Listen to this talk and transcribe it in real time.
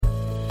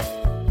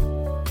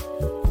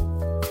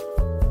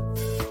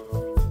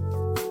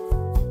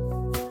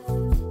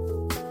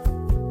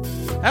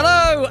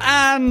Hello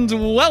and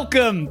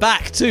welcome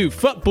back to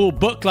Football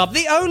Book Club,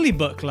 the only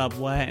book club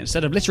where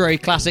instead of literary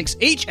classics,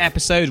 each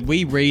episode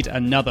we read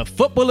another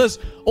footballer's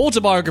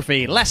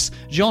autobiography. Less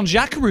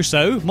Jean-Jacques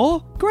Rousseau,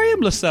 more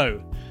Graham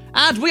Lasso.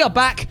 And we are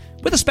back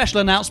with a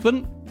special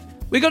announcement.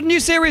 We got a new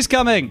series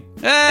coming.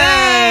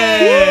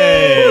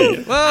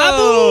 Hey!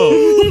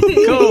 Whoa!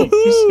 Cool.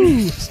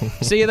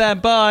 See you then.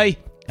 Bye.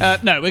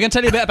 No, we're going to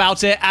tell you a bit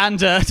about it. And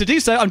to do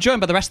so, I'm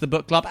joined by the rest of the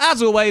book club.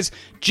 As always,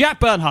 Jack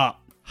Bernhardt.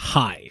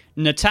 Hi.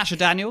 Natasha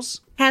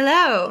Daniels.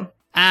 Hello.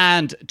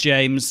 And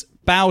James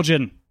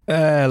Bowden.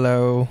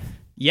 Hello.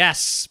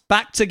 Yes,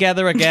 back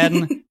together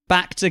again.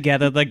 Back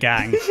together, the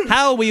gang.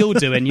 How are we all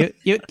doing?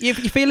 You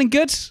feeling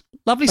good?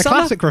 Lovely The summer?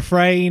 classic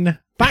refrain.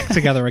 Back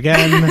together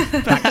again.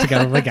 Back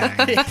together again.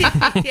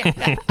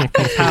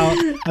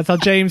 That's how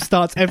James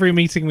starts every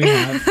meeting we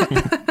have.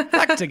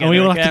 Back together And we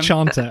all again. have to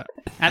chant it.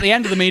 At the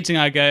end of the meeting,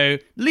 I go,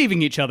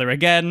 leaving each other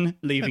again,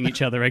 leaving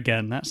each other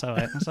again. That's how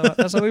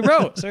we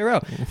roll. So we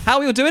roll. How are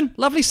we all doing?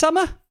 Lovely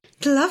summer?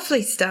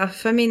 Lovely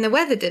stuff. I mean, the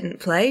weather didn't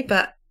play,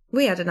 but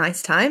we had a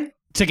nice time.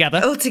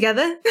 Together. All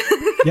together.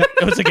 Yep.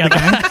 All together.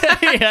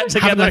 Yeah, together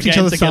Haven't left again. each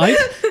other's Together.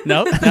 side.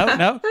 No.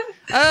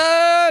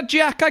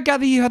 Jack, I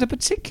gather you had a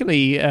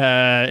particularly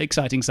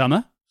exciting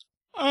summer.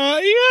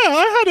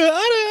 I had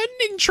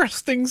an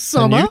interesting A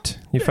summer. newt?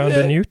 You found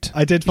a newt?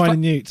 I did find a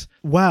newt.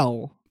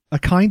 Well, a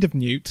kind of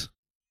newt.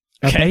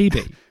 A Okay.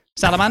 baby.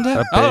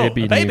 Salamander? A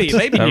baby baby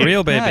newt. A newt.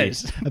 real baby.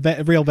 Nice.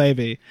 A real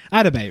baby. I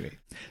had a baby.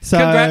 So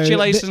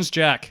Congratulations,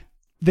 Jack.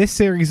 This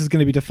series is going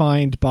to be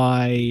defined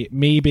by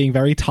me being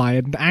very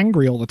tired and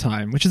angry all the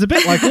time, which is a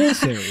bit like all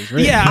series,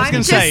 really. Yeah, I was I'm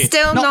gonna just say,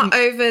 still not- not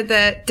over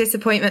the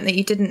disappointment that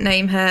you didn't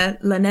name her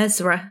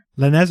Lanesra.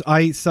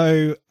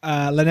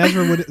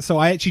 Lanesra would. So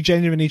I actually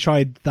genuinely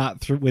tried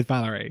that with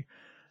Valerie.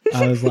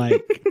 I was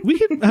like,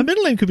 her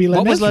middle name could be Lanesra.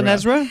 What was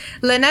Lanesra?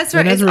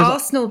 Lanesra is Lanesra is-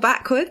 Arsenal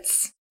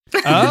backwards.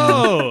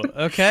 Oh,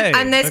 okay.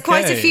 And there's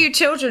quite a okay. few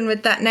children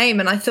with that name,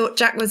 and I thought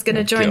Jack was going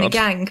to join the God.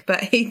 gang,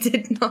 but he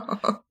did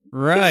not.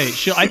 Right,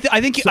 sure. I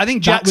think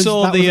Jack was-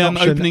 saw that was the an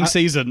option. opening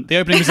season, the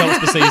opening results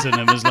of the season,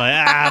 and was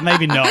like,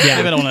 maybe not. Yeah.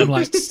 Maybe I don't want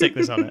Like- to stick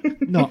this on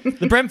it. Not.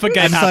 The Brentford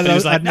game I decided happened. He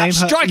was like, I'd name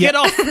her- strike yeah. it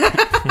off.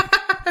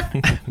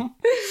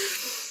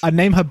 I'd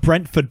name her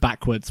Brentford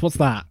backwards. What's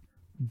that?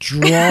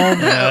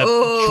 Droftenherb.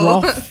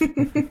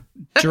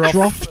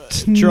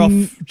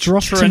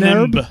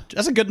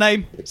 That's a good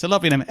name. It's a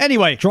lovely name.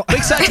 Anyway, we're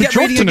excited to get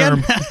reading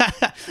again.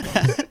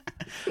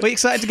 We're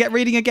excited to get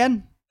reading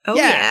again. Oh,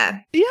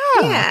 Yeah. yeah.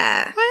 Yeah,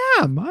 Yeah. I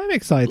am. I'm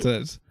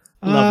excited.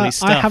 Lovely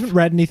stuff. I haven't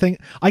read anything.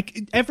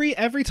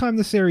 Every time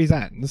the series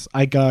ends,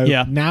 I go,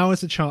 Yeah. now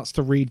is a chance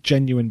to read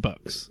genuine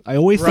books. I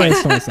always say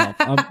this to myself.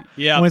 I'm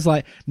Yeah. always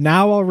like,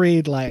 now I'll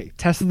read like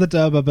Tess of the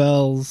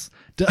D'Urbervilles.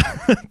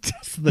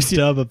 Tess of the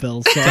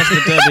D'Urbervilles. Sorry. That's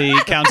the Derby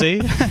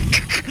County.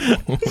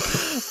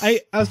 I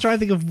was trying to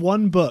think of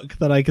one book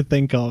that I could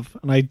think of,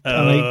 and I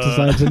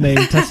decided to name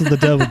Tess of the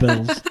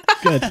D'Urbervilles.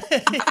 Good.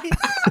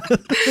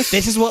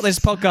 This is what this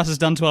podcast has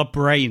done to our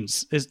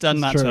brains. It's done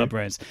that true. to our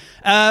brains.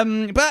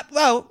 But,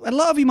 well, a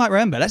lot of you might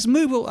remember. Let's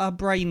move our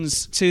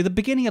brains to the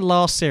beginning of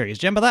last series.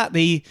 Do you remember that?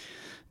 The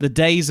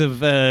days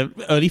of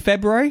early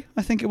February,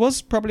 I think it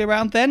was, probably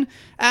around then.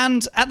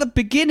 And at the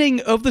beginning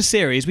of the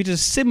series, we did a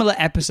similar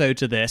episode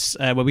to this,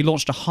 where we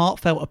launched a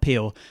heartfelt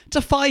appeal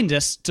to find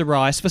us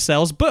Darius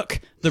Vassell's book,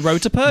 The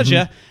Road to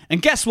Persia. Mm-hmm.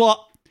 And guess what?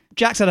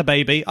 Jack's had a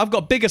baby. I've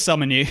got bigger sum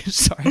than you.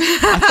 Sorry.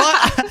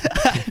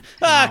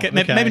 Okay,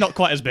 maybe not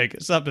quite as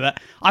big. Something like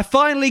that. I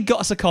finally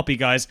got us a copy,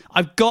 guys.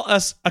 I've got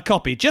us a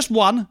copy. Just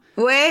one.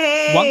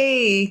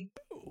 Way.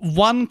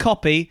 One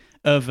copy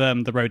of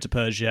The Road to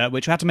Persia,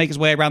 which will have to make its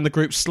way around the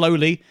group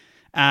slowly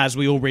as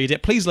we all read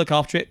it. Please look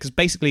after it, because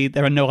basically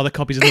there are no other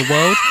copies in the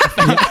world.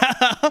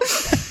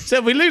 So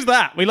if we lose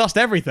that, we lost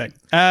everything.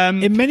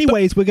 In many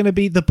ways,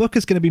 the book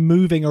is going to be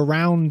moving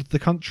around the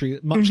country,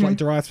 much like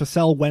Darius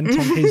Vassell went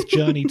on his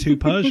journey to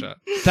Persia.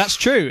 That's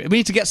true. We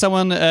need to get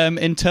someone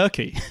in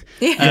Turkey.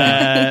 We need to We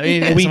get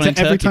someone need in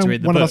to, every Turkey to time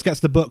read the one of book. us gets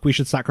the book, we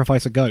should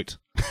sacrifice a goat.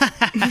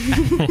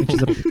 Which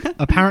is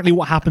apparently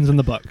what happens in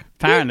the book.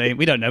 Apparently,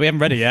 we don't know. We haven't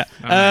read it yet.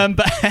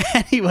 But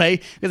anyway,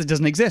 because it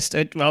doesn't exist.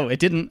 It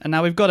didn't, and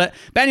now we've got it.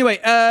 But anyway,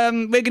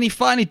 we're going to be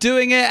finally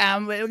doing it,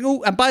 and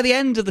by the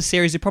end of the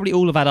series, we probably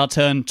all have had our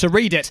turn to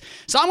read it.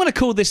 So I'm going to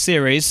call this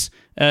series,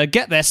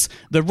 get this,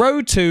 The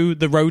Road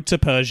to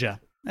Persia.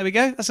 There we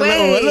go. That's a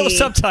little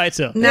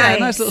subtitle. Yeah, Nice.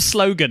 nice little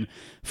slogan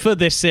for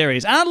this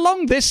series. And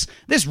along this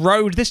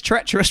road, this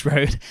treacherous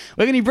road,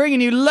 we're going to be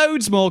bringing you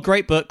loads more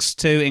great books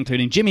too,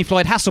 including Jimmy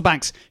Floyd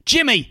Hasselbank's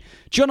Jimmy,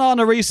 John Arne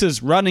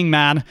Riis's Running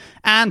Man,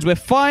 and we're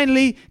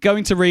finally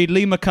going to read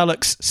Lee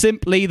McCulloch's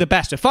Simply the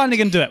Best. We're finally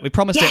going to do it. We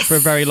promised it for a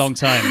very long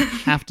time.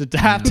 Have to do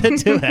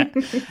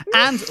it.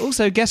 And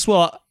also, guess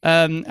what?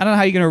 I don't know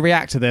how you're going to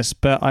react to this,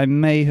 but I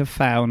may have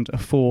found a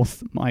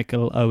fourth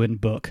Michael Owen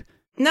book.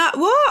 No,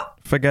 what?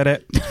 Forget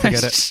it.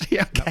 Forget it.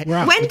 Yeah, okay.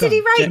 When did he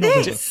write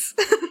this?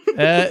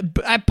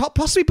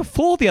 Possibly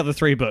before the other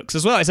 3 books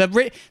as well. It's a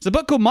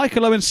book called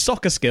Michael Owen's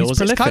Soccer Skills.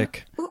 He's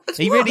prolific.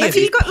 He really Have is.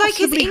 you got like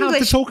his Possibly hard to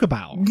English talk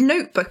about.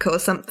 notebook or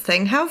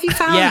something? How have you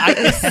found Yeah,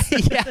 this?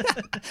 yeah.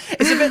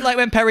 It's a bit like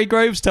when Perry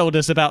Groves told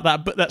us about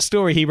that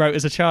story he wrote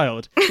as a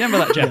child. Do you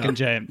remember that, Jack and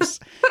James?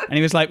 And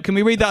he was like, "Can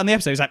we read that on the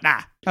episode?" He was like,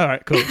 "Nah." All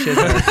right, cool. Cheers.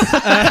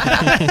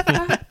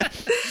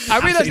 I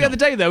realised the other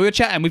day, though, we were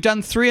chatting, we've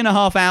done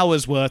 3.5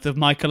 hours worth of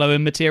Michael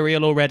Owen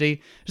material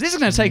already. So this is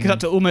going to take us up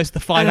to almost the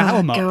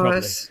 5-hour mark,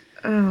 probably.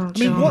 Oh, I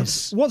mean, God.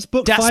 what's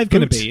book Das 5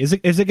 going to Boot. be? Is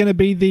it going to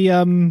be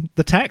the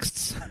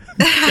texts?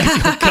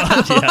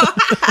 God, yeah.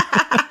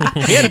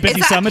 He had a busy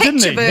It's that summer,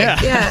 didn't he? picture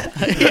book, yeah.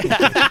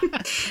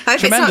 I hope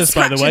Tremendous, it's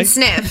not by the scratch way. and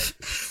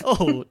sniff.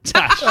 Oh,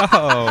 Tash.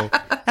 Oh,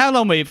 How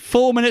long were you?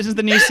 4 minutes into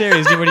the new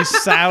series, you've already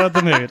soured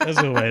the mood, as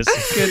always.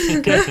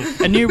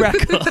 Good. A new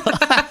record.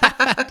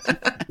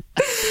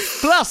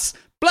 Plus,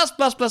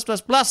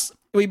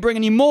 we're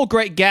bringing you more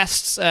great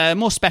guests,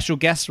 more special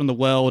guests from the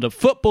world of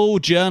football,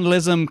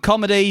 journalism,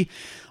 comedy,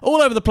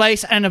 all over the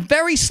place. And a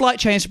very slight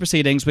change to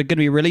proceedings. We're going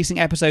to be releasing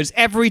episodes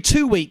every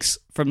 2 weeks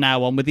from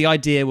now on, with the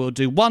idea we'll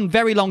do one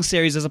very long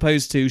series as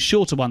opposed to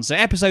shorter ones. So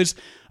episodes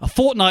are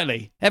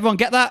fortnightly. Everyone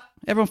get that?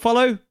 Everyone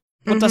follow?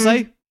 What did I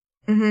say?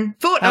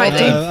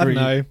 Fortnightly. I don't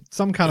know.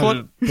 Some kind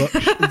of book.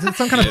 Is it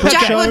some kind of book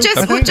Jack, show? we'll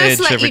just Page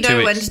let every you 2 know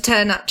when weeks. to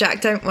turn up,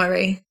 Jack. Don't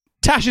worry.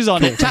 Tash is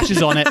on it.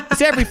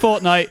 It's every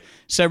fortnight.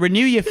 So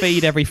renew your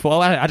feed every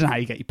I don't know how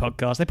you get your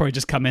podcasts. They probably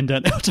just come in,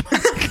 don't they,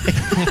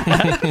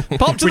 automatically?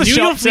 Pop to the Renew your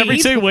shops every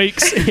feed. 2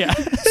 weeks. Yeah.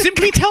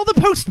 Simply tell the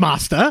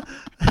postmaster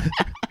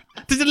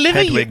to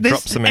deliver you Hedwig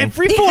drops this them in.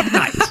 every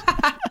fortnight.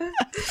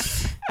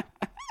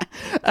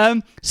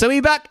 So we'll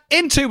be back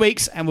in 2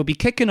 weeks, and we'll be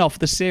kicking off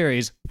the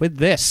series with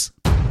this.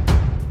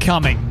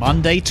 Coming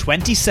Monday,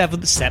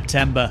 27th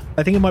September.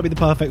 I think it might be the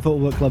perfect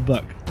Football Book Club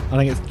book. I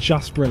think it's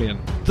just brilliant.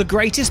 The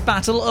greatest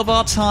battle of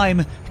our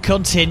time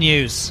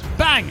continues.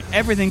 Bang!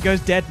 Everything goes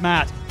dead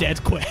mad,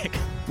 dead quick.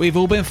 We've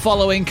all been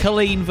following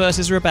Colleen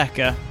versus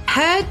Rebecca.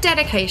 Her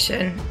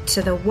dedication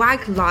to the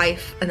WAG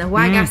life and the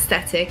WAG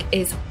aesthetic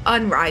is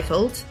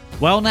unrivaled.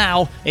 Well,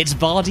 now it's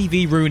Vardy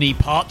v Rooney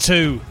Part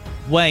 2.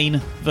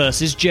 Wayne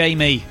versus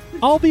Jamie.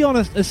 I'll be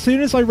honest, as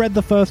soon as I read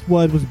the first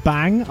word was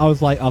bang, I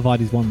was like, oh,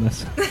 Vardy's won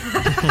this.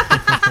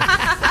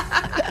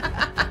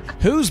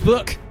 Whose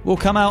book will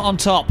come out on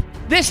top?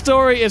 This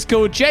story is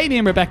called Jamie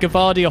and Rebecca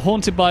Vardy Are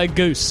Haunted by a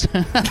Goose.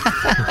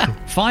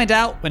 Find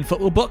out when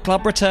Football Book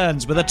Club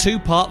returns with a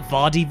 2-part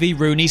Vardy v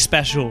Rooney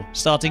special,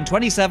 starting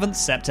 27th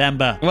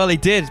September. well, he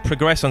did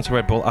progress onto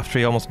Red Bull after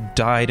he almost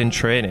died in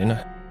training.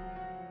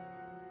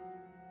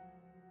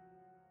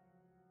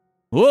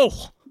 Whoa!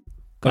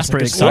 That's a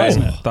pretty good start,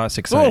 exciting. isn't it? That's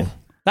exciting. Whoa!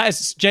 That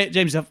is,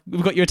 James,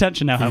 we've got your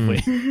attention now, have we?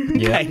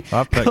 Yeah, Okay,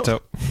 I've picked cool.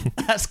 up.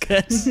 That's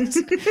good.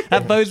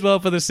 That bodes well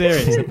for the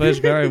series. That bodes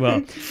very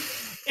well.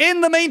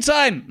 In the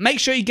meantime, make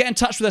sure you get in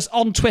touch with us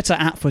on Twitter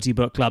at Footy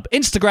Book Club,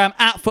 Instagram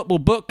at Football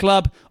Book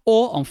Club,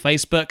 or on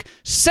Facebook.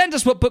 Send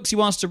us what books you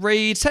want us to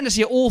read. Send us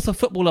your author,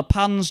 footballer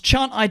puns,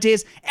 chant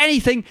ideas,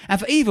 anything. And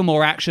for even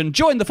more action,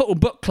 join the Football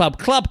Book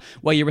Club,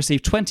 where you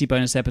receive 20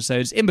 bonus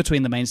episodes in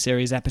between the main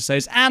series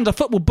episodes and a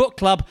Football Book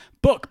Club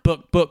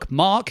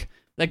bookmark.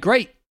 They're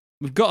great.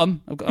 We've got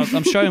them.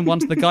 I'm showing one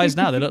to the guys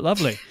now. They look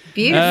lovely.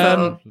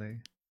 Beautiful.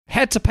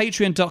 Head to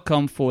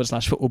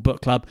patreon.com/Football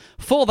Book Club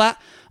for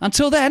that.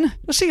 Until then,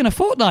 we'll see you in a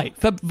fortnight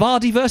for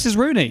Vardy versus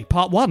Rooney,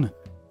 part 1.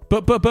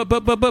 Book.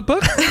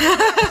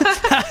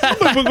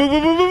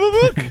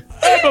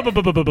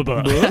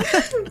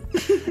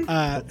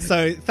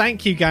 So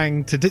thank you,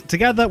 gang.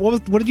 Together.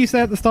 What did you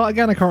say at the start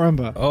again? I can't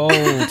remember. All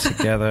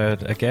together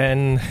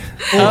again.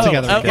 All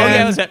together oh, again.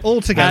 yeah, that's it. All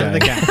together And-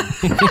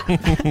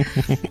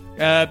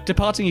 again.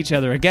 Departing each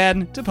other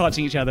again.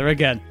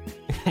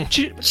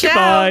 Ciao.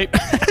 Bye.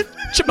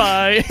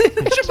 Bye.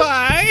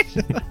 Goodbye.